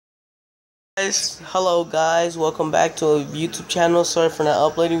Hello guys, welcome back to a YouTube channel. Sorry for not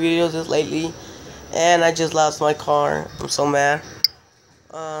uploading videos this lately, and I just lost my car. I'm so mad.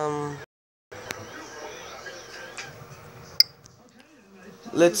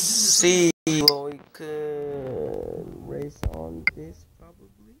 Let's see what we could race on this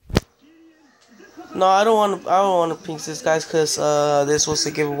probably. No, I don't want to. I don't want to pink this guys because this was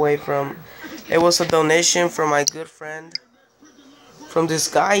a giveaway from. It was a donation from my good friend. From this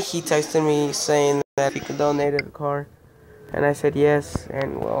guy, he texted me saying that he could donate a car, and I said yes.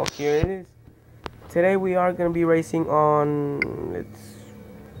 And well, here it is. Today we are gonna be racing on.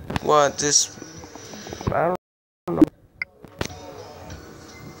 What this? I don't know.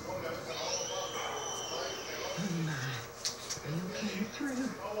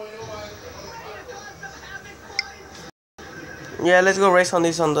 Yeah, let's go race on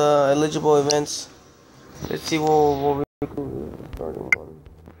this on the eligible events. Let's see what we could starting one.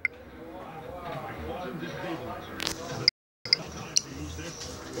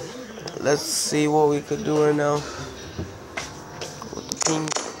 Let's see what we could do right now. With the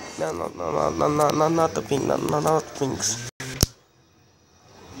pink. No, not the pink. Not the pinks.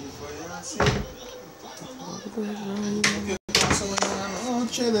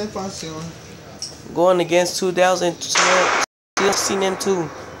 Going against 2016 M2.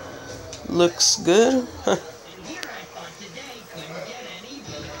 Looks good.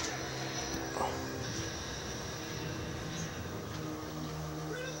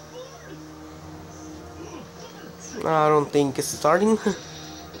 I don't think it's starting.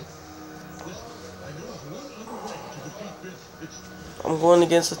 I'm going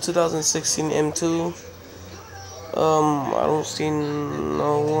against the 2016 M2. I don't see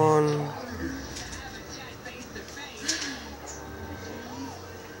no one.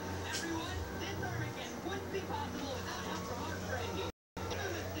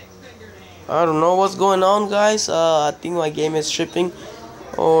 I don't know what's going on, guys. I think my game is tripping,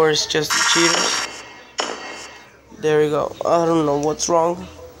 or it's just cheaters. There we go. I don't know what's wrong.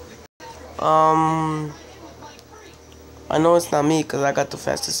 I know it's not me because I got the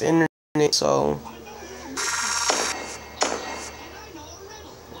fastest internet. So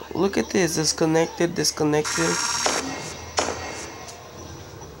look at this. Disconnected.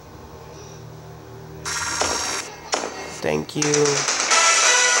 Thank you.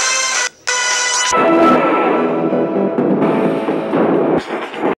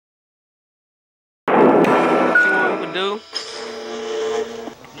 Do.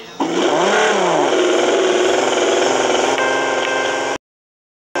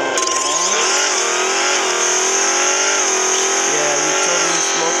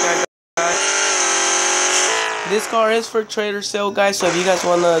 This car is for trader sale, guys, so if you guys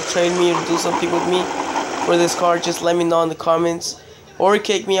want to trade me or do something with me for this car, just let me know in the comments. Or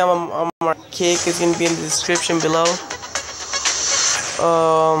kick me, I'm my kick is going to be in the description below.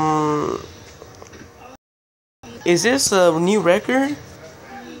 Is this a new record?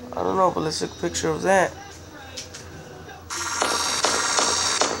 I don't know, but let's take a picture of that.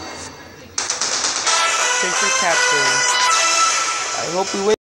 Picture capture. I hope we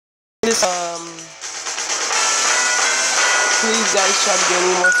win this. Please guys, try to get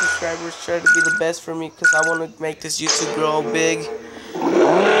any more subscribers. Try to be the best for me because I want to make this YouTube grow big.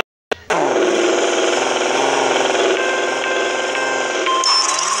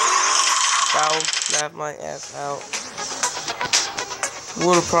 Laugh my ass out.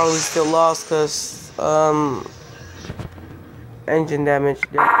 Would have probably still lost because engine damage.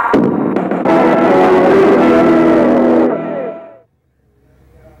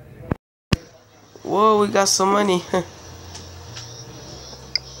 Whoa, we got some money.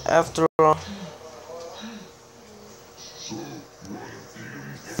 After all.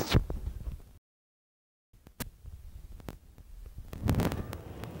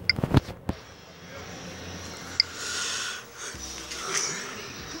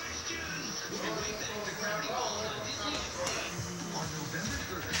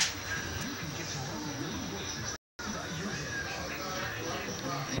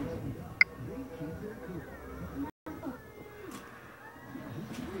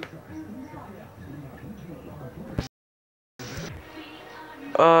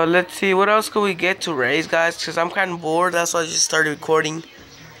 Let's see, what else could we get to raise, guys? Because I'm kind of bored, that's why I just started recording.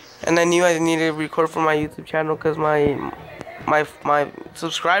 And I knew I needed to record for my YouTube channel because my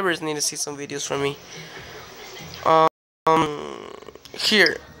subscribers need to see some videos from me.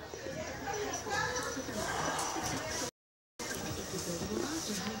 Here.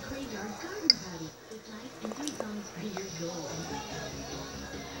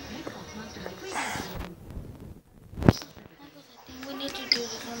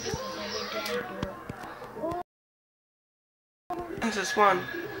 Just one.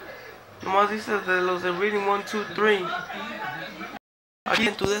 Nomás dice de los de reading 1, 2, 3. Aquí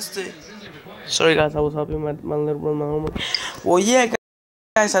en tu este. Sorry guys, I was helping my little brother, my homework. Well, yeah,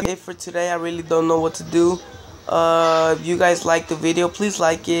 guys, that's it for today. I really don't know what to do. If you guys liked the video, please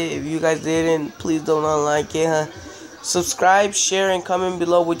like it. If you guys didn't, please don't unlike it, huh? Subscribe, share, and comment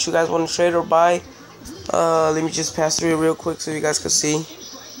below what you guys want to trade or buy. Let me just pass through it real quick so you guys can see.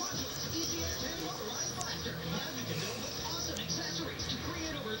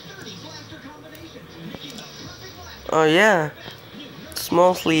 Oh yeah, it's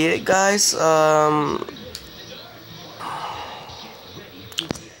mostly it, guys. Yeah,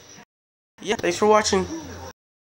 thanks for watching.